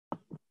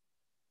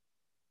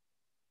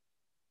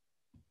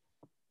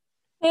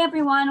Hey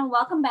everyone,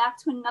 welcome back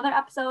to another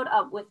episode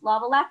of With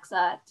Love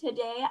Alexa.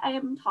 Today I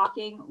am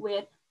talking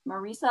with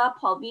Marisa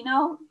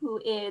Polvino, who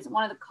is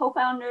one of the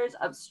co-founders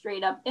of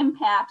Straight Up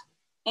Impact,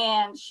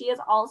 and she is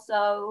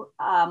also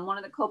one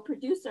of the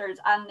co-producers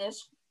on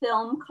this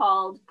film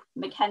called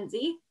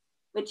Mackenzie,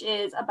 which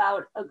is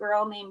about a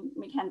girl named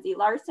Mackenzie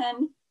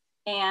Larson,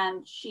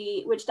 and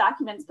which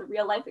documents the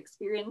real life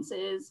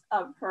experiences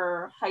of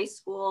her high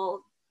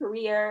school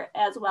career,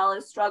 as well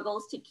as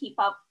struggles to keep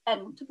up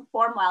and to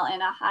perform well in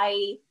a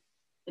high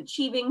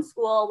achieving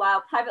school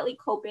while privately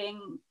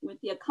coping with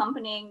the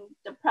accompanying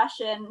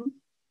depression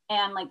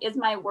and like, is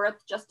my worth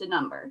just a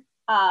number?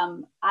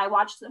 I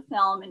watched the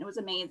film and it was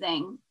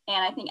amazing.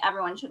 And I think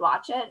everyone should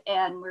watch it.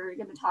 And we're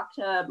going to talk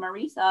to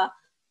Marisa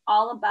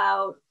all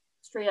about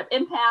Straight Up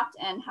Impact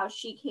and how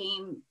she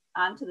came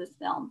onto this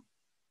film.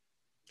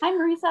 Hi,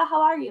 Marisa.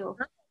 How are you?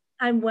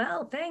 I'm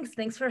well, thanks.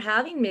 Thanks for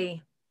having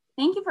me.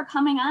 Thank you for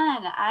coming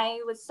on.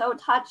 I was so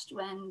touched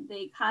when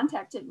they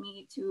contacted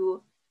me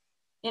to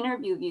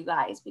interview you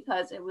guys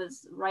because it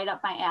was right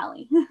up my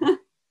alley.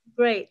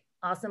 Great.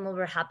 Awesome. Well,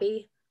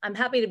 I'm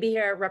happy to be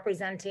here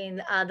representing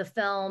the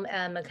film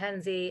and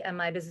Mackenzie and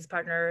my business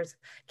partners,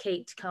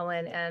 Kate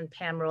Cohen and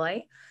Pam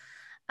Roy.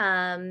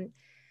 So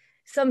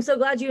I'm so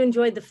glad you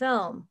enjoyed the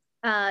film.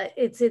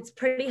 It's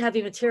pretty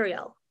heavy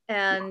material,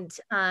 and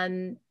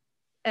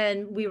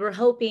we were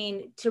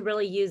hoping to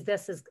really use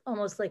this as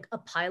almost like a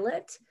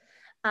pilot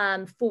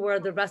for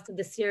the rest of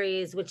the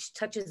series, which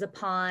touches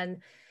upon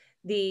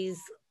these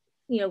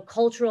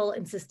cultural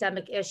and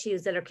systemic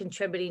issues that are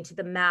contributing to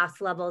the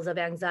mass levels of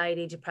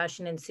anxiety,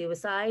 depression, and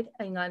suicide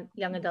among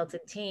young adults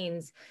and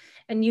teens,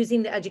 and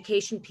using the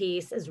education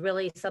piece as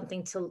really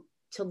something to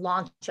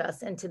launch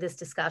us into this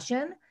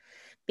discussion,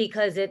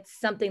 because it's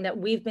something that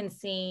we've been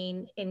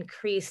seeing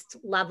increased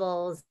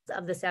levels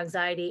of this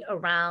anxiety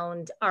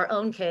around our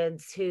own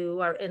kids who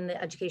are in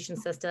the education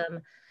system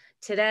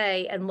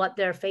today and what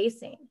they're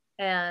facing.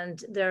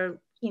 And their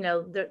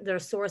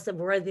source of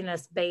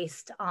worthiness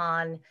based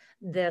on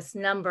this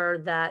number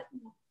that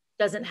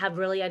doesn't have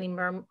really any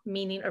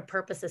meaning or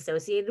purpose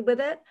associated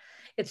with it.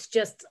 It's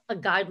just a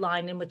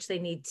guideline in which they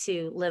need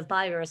to live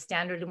by, or a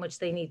standard in which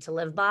they need to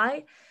live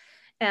by.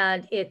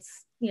 And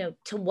it's,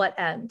 to what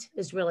end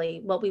is really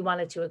what we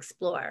wanted to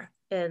explore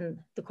in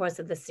the course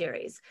of this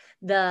series.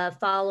 The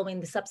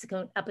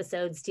subsequent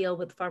episodes deal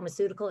with the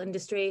pharmaceutical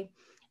industry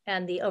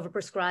and the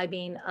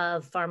overprescribing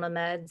of pharma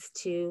meds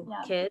to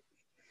kids.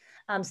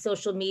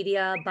 Social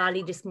media,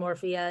 body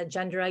dysmorphia,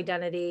 gender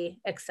identity,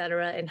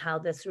 etc., and how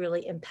this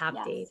really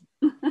impacting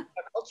our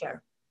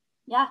culture.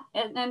 Yeah,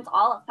 and it's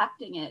all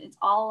affecting it. It's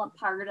all a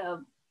part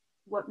of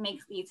what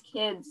makes these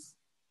kids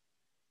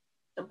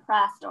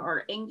depressed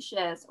or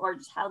anxious, or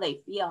just how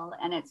they feel,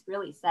 and it's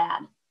really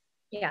sad.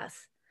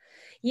 Yes.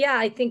 Yeah,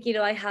 I think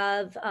I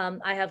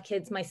have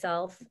kids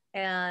myself,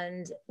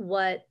 and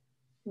what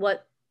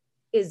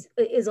is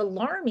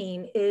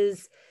alarming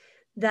is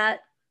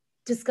that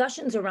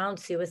discussions around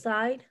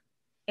suicide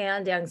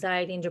and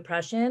anxiety and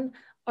depression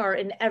are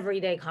an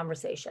everyday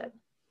conversation.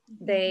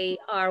 They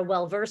are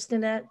well versed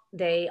in it.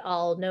 They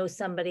all know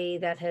somebody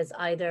that has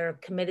either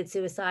committed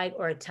suicide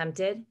or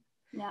attempted.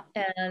 Yeah.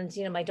 And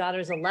my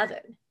daughter's 11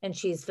 and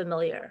she's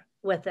familiar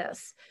with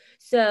this.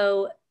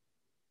 So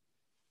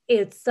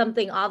it's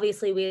something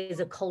obviously we as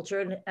a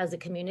culture and as a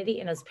community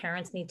and as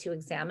parents need to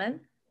examine,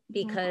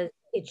 because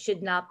it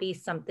should not be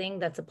something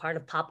that's a part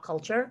of pop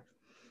culture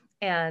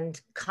and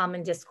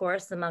common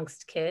discourse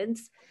amongst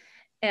kids,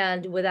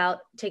 and without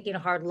taking a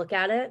hard look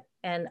at it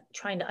and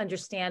trying to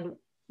understand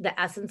the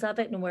essence of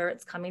it and where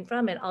it's coming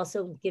from, and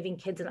also giving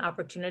kids an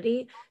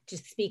opportunity to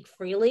speak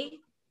freely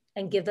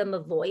and give them a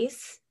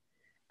voice,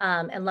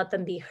 and let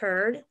them be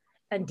heard,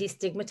 and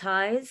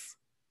destigmatize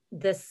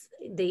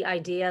the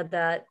idea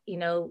that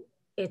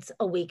it's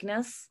a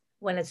weakness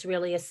when it's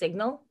really a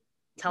signal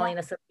telling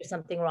us that there's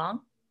something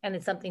wrong, and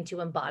it's something to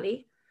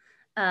embody.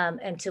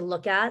 And to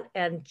look at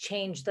and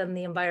change the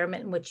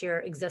environment in which you're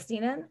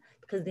existing in,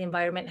 because the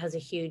environment has a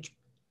huge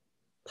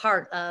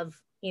part of,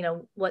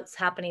 what's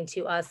happening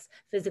to us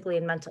physically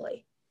and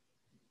mentally.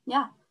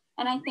 Yeah.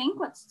 And I think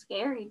what's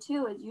scary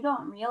too is you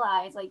don't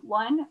realize, like,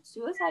 one,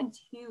 suicide's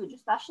huge,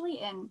 especially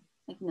in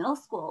like middle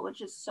school,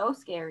 which is so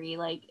scary.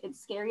 Like,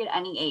 it's scary at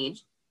any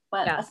age,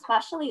 but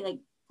especially like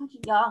such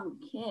young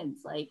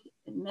kids, like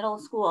in middle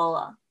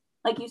school.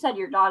 Like you said,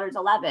 your daughter's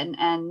 11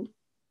 and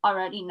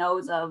already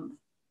knows of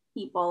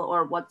people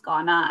or what's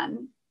gone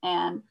on,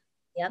 and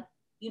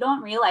you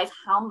don't realize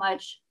how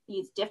much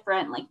these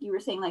different, like you were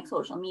saying, like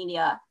social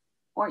media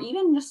or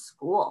even just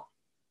school,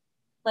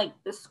 like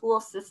the school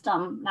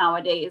system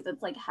nowadays,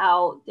 it's like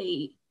how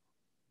they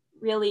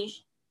really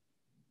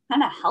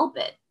kind of help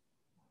it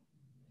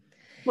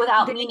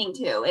without meaning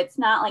to. It's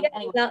not like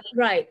anyone.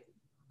 Right.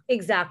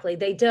 Exactly.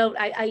 They don't,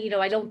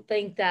 I don't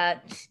think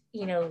that,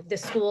 the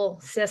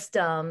school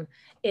system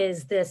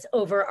is this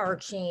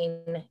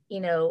overarching,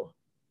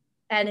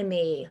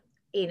 enemy,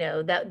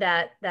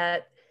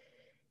 that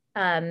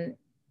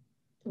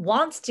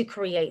wants to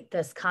create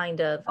this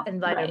kind of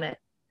environment. Right.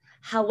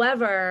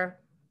 However,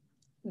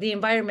 the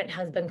environment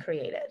has been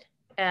created,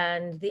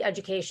 and the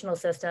educational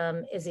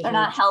system is a They're huge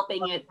not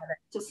helping it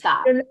to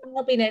stop. They're not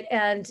helping it,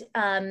 and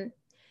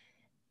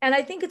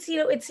I think it's,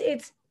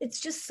 it's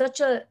just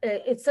such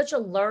a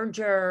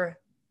larger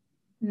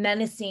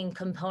menacing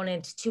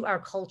component to our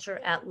culture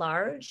at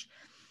large,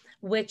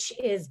 which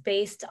is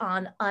based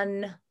on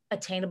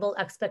unattainable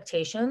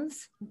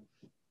expectations,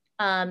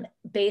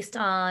 based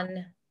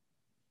on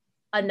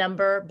a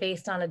number,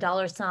 based on a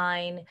dollar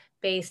sign,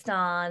 based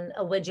on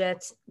a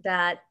widget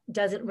that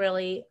doesn't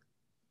really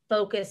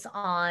focus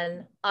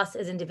on us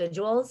as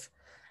individuals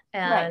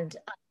and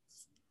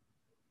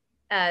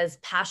as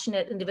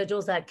passionate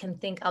individuals that can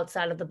think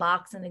outside of the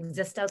box and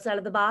exist outside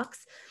of the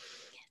box.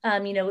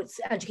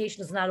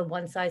 Education is not a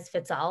one size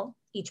fits all.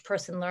 Each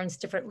person learns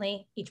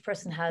differently. Each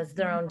person has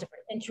their own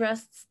different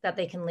interests that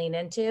they can lean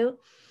into.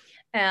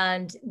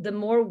 And the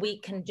more we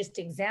can just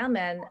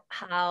examine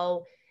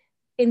how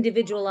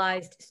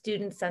individualized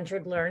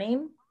student-centered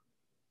learning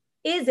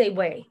is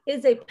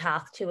a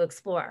path to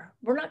explore.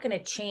 We're not going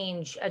to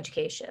change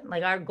education.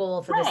 Like, our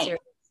goal for this series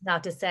is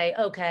not to say,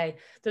 okay,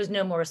 there's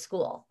no more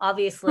school.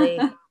 Obviously,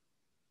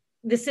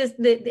 this is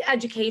the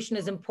education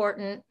is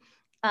important.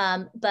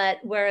 But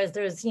whereas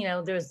there's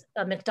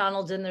a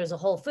McDonald's and there's a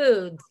Whole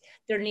Foods,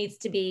 there needs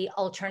to be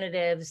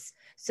alternatives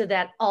so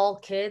that all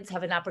kids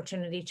have an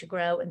opportunity to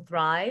grow and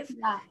thrive,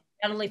 not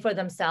only for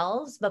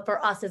themselves, but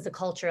for us as a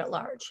culture at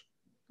large.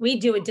 We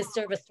do a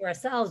disservice to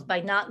ourselves by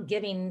not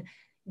giving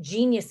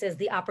geniuses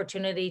the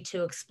opportunity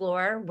to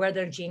explore where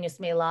their genius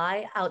may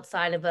lie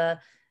outside of a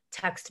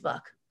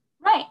textbook.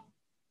 Right.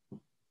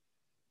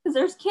 Because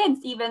there's kids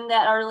even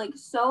that are like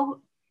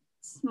so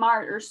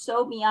smart or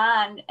so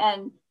beyond,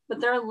 but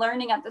they're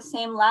learning at the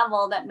same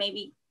level that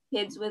maybe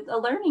kids with a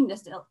learning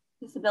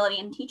disability,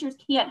 and teachers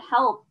can't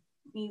help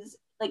these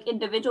like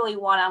individually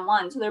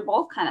one-on-one. So they're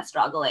both kind of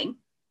struggling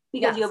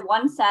because you have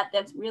one set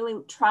that's really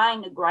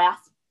trying to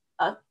grasp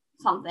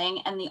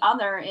something, and the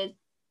other is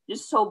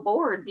just so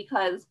bored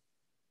because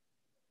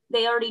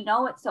they already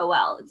know it so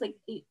well. It's like,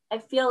 I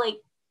feel like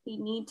we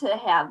need to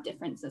have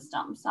different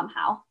systems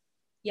somehow.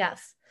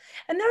 Yes.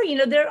 And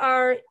there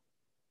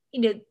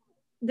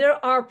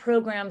are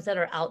programs that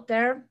are out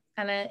there.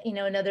 And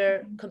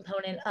another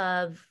component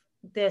of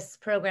this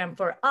program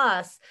for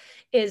us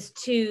is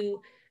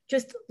to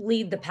just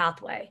lead the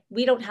pathway.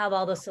 We don't have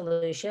all the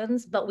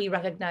solutions, but we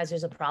recognize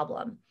there's a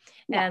problem.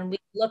 And we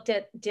looked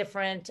at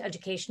different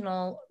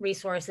educational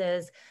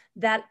resources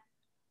that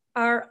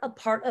are a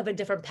part of a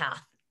different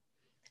path,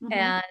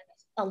 and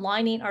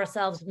aligning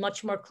ourselves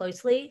much more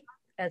closely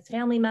as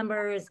family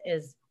members,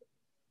 as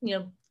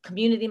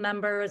community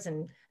members,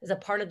 and as a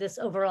part of this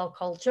overall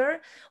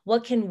culture.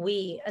 What can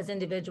we as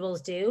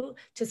individuals do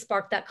to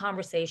spark that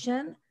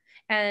conversation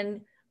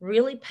and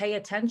really pay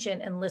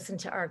attention and listen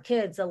to our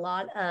kids? A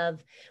lot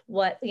of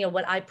what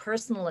I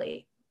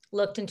personally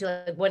looked into,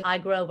 like, when I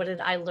grow, what did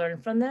I learn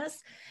from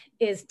this,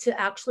 is to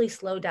actually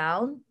slow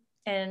down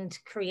and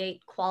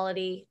create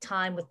quality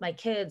time with my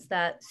kids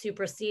that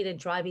superseded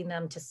driving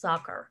them to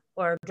soccer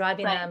or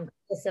driving them to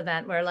this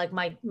event, where like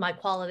my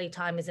quality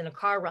time is in a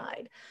car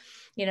ride.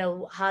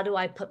 How do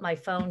I put my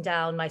phone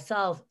down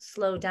myself,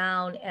 slow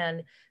down,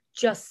 and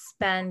just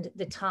spend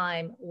the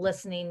time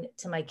listening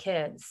to my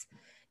kids,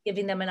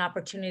 giving them an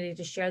opportunity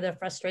to share their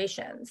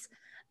frustrations.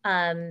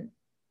 And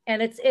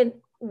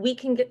we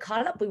can get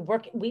caught up.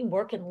 We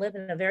work and live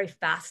in a very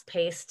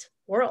fast-paced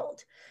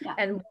world.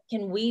 And what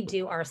can we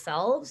do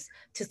ourselves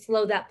to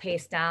slow that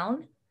pace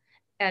down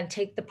and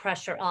take the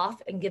pressure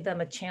off and give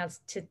them a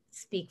chance to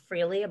speak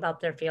freely about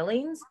their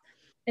feelings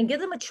and give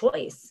them a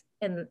choice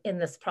in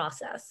this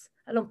process?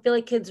 I don't feel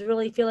like kids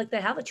really feel like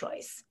they have a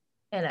choice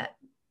in it.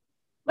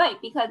 Right,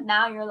 because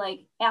now you're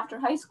like, after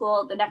high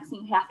school, the next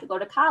thing you have to go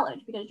to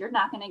college, because you're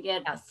not going to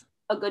get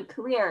a good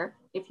career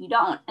if you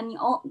don't. And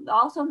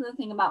also the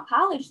thing about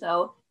college,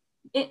 though,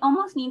 it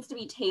almost needs to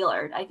be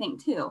tailored, I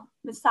think, too,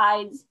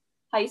 besides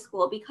high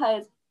school,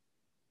 because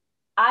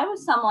I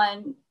was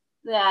someone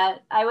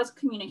that I was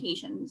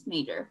communications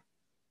major,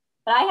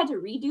 but I had to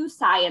redo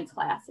science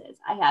classes.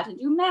 I had to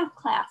do math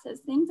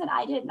classes, things that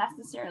I didn't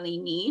necessarily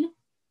need,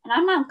 and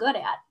I'm not good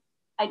at.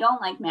 I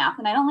don't like math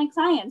and I don't like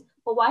science.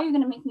 But why are you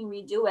going to make me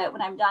redo it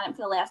when I've done it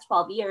for the last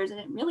 12 years? And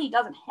it really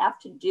doesn't have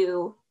to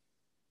do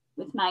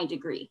with my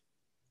degree.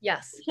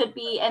 Yes. It should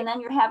be. And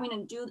then you're having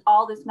to do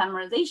all this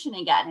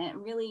memorization again. And it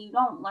really, you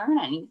don't learn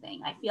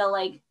anything. I feel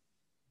like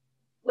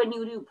when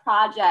you do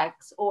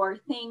projects or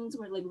things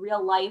where like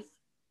real life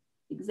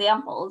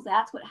examples,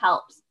 that's what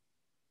helps.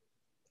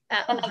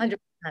 100%.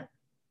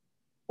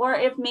 Or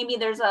if maybe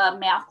there's a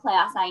math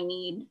class I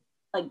need,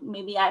 like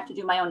maybe I have to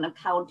do my own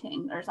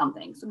accounting or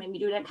something. So maybe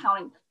do an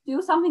accounting,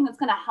 do something that's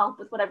going to help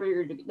with whatever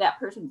that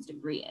person's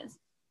degree is.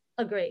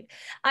 Agreed.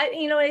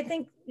 I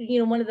think,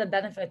 one of the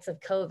benefits of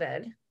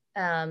COVID,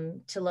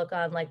 to look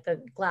on like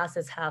the glass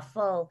is half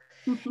full,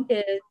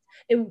 is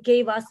it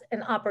gave us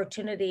an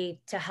opportunity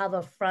to have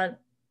a front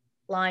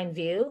line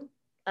view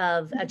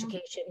of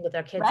education with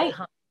our kids at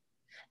home,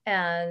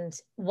 and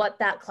what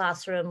that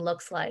classroom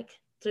looks like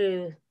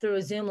through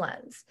a Zoom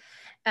lens.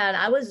 And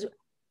I was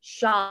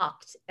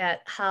shocked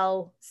at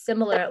how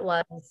similar it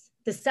was,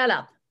 the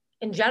setup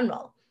in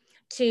general,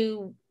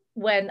 to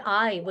when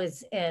I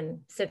was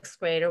in 6th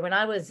grade or when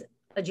I was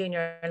a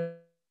junior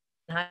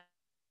in high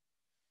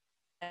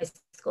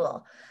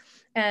school.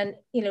 And,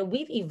 you know,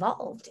 we've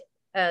evolved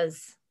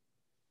as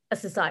a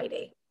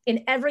society.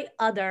 In every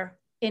other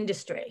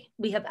industry,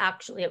 we have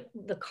actually,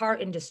 the car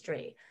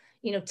industry,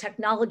 you know,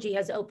 technology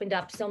has opened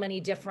up so many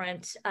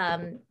different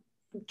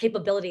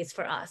capabilities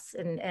for us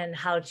and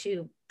how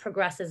to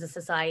progress as a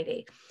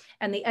society.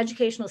 And the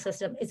educational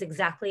system is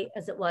exactly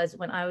as it was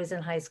when I was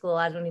in high school.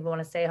 I don't even want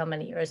to say how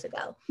many years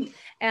ago.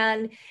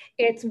 And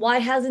it's, why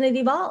hasn't it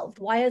evolved?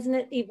 Why hasn't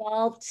it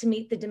evolved to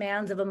meet the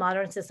demands of a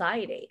modern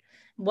society?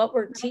 What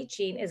we're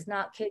teaching is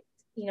not kids,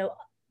 you know,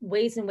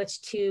 ways in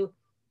which to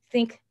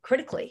think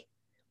critically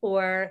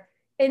or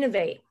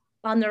innovate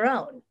on their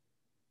own.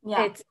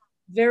 Yeah. It's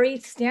very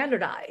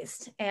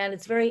standardized and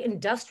it's very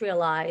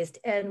industrialized,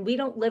 and we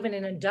don't live in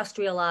an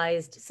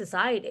industrialized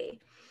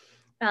society.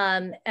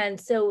 And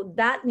so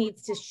that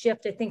needs to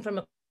shift, I think, from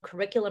a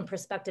curriculum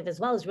perspective as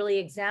well, as really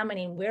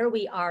examining where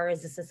we are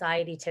as a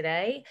society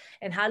today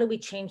and how do we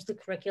change the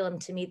curriculum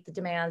to meet the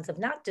demands of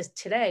not just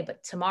today,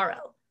 but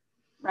tomorrow.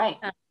 Right.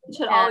 It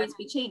should always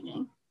be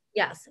changing.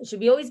 Yes, it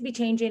should always be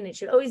changing. It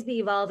should always be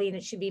evolving.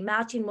 It should be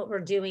matching what we're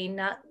doing,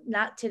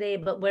 not today,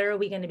 but where are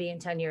we going to be in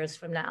 10 years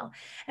from now?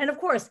 And of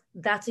course,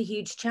 that's a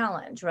huge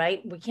challenge,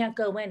 right? We can't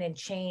go in and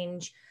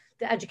change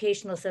the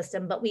educational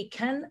system, but we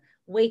can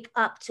wake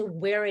up to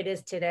where it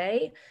is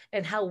today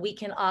and how we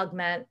can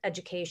augment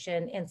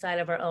education inside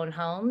of our own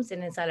homes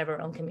and inside of our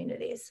own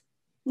communities.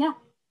 Yeah.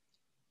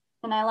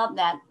 And I love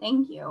that.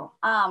 Thank you.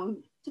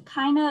 To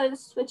kind of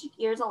switch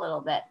gears a little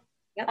bit,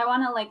 yep. I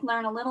want to like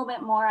learn a little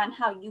bit more on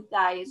how you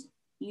guys,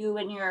 you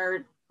and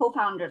your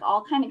co-founders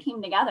all kind of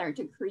came together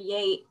to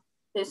create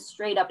this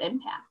Straight Up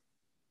Impact.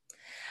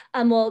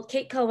 Well,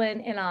 Kate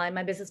Cohen and I,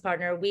 my business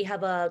partner, we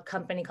have a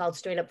company called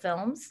Straight Up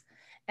Films,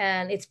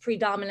 and it's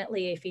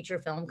predominantly a feature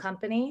film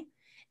company.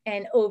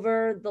 And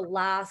over the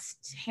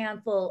last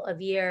handful of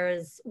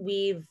years,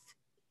 we've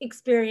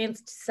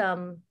experienced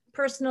some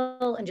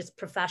personal and just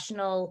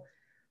professional,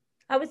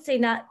 I would say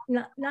not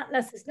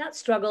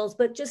struggles,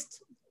 but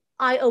just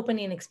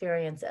eye-opening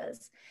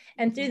experiences.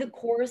 And through the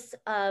course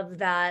of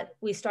that,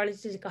 we started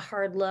to take a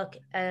hard look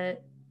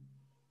at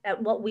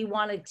what we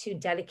wanted to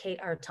dedicate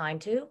our time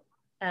to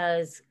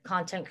as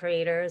content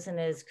creators and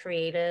as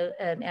creative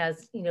and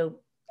as, you know,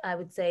 I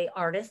would say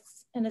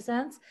artists in a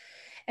sense,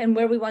 and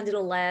where we wanted to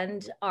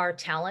lend our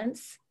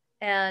talents.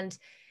 And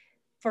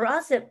for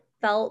us, it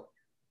felt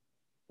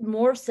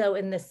more so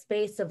in the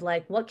space of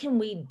like, what can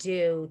we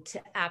do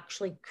to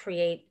actually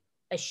create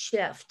a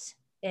shift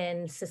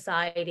in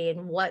society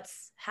and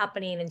what's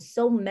happening in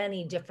so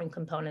many different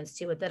components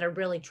to it that are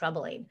really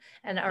troubling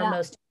and are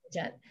most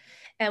urgent.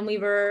 And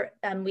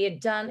we had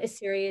done a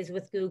series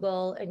with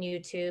Google and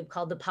YouTube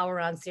called the Power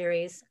On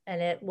series.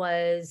 And it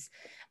was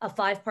a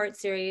 5-part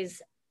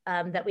series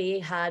that we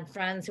had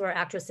friends who are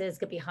actresses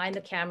get behind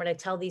the camera to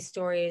tell these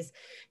stories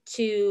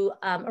to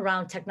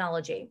around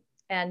technology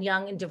and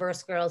young and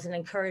diverse girls, and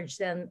encourage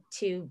them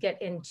to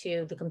get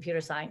into the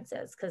computer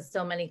sciences, because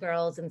so many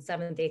girls in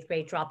 7th, 8th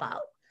grade drop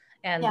out.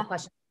 And the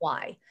question is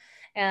why?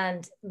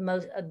 And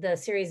most of the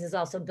series is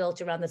also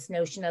built around this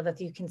notion of,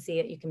 if you can see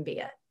it, you can be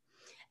it.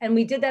 And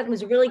we did that. It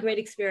was a really great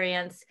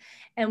experience.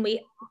 And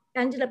we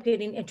ended up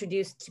getting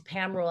introduced to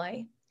Pam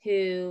Roy,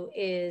 who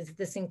is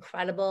this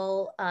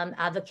incredible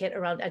advocate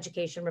around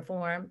education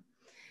reform.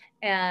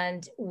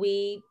 And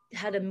we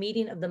had a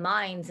meeting of the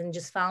minds and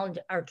just found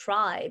our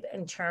tribe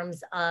in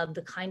terms of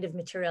the kind of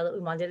material that we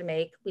wanted to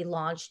make. We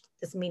launched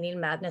this Meaning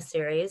Madness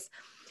series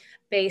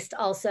based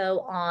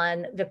also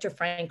on Viktor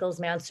Frankl's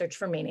Man's Search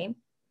for Meaning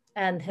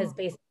and his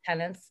basic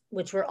tenets,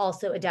 which we're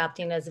also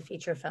adapting as a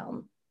feature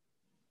film.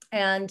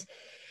 And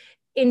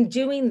in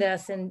doing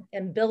this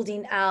and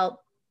building out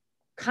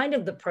kind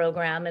of the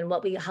program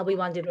and how we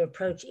wanted to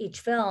approach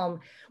each film,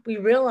 we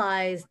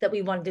realized that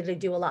we wanted to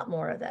do a lot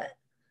more of it.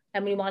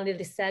 And we wanted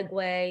to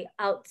segue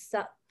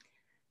outside,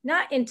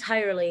 not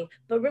entirely,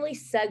 but really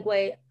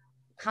segue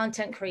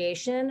content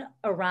creation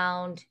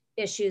around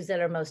issues that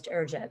are most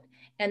urgent.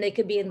 And they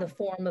could be in the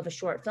form of a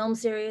short film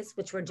series,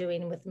 which we're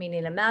doing with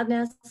Meaning of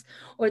Madness,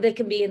 or they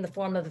can be in the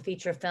form of a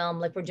feature film,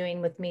 like we're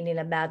doing with Meaning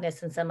of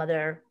Madness and some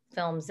other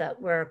films that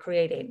we're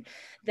creating,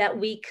 that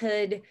we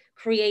could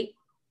create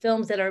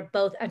films that are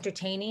both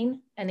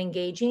entertaining and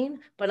engaging,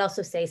 but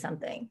also say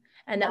something.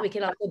 And that we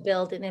can also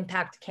build an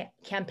impact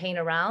campaign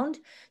around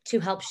to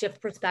help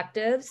shift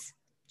perspectives,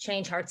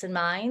 change hearts and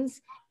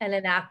minds, and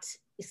enact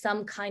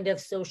some kind of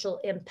social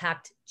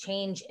impact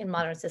change in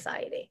modern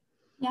society.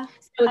 Yeah,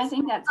 so I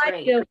think that's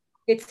great. You know,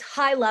 it's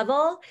high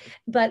level,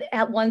 but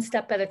at one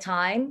step at a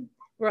time.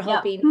 We're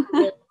hoping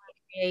to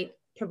create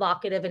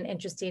provocative and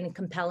interesting and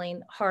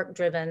compelling,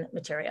 heart-driven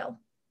material.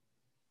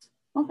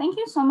 Well, thank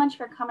you so much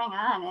for coming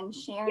on and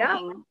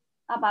sharing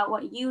about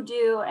what you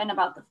do and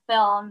about the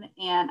film.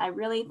 And I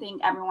really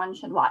think everyone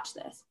should watch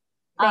this.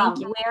 Thank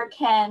you. Where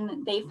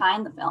can they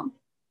find the film?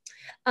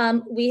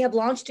 We have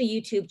launched a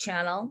YouTube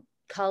channel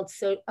called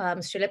Straight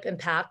Up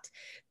Impact,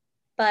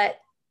 but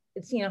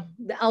it's, you know,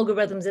 the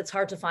algorithms, it's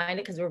hard to find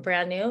it because we're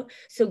brand new.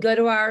 So go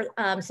to our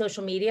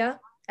social media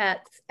at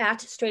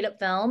Straight Up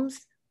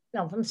Films.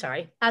 No, I'm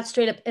sorry, at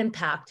Straight Up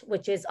Impact,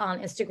 which is on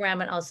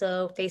Instagram and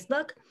also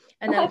Facebook.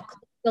 And then click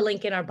the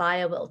link in our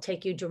bio will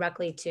take you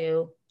directly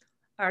to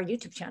our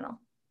YouTube channel.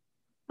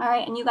 All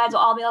right, and you guys will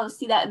all be able to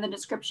see that in the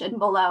description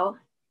below.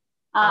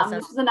 Awesome.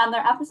 This was another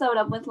episode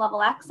of With Love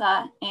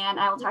Alexa, and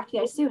I will talk to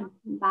you guys soon.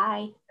 Bye.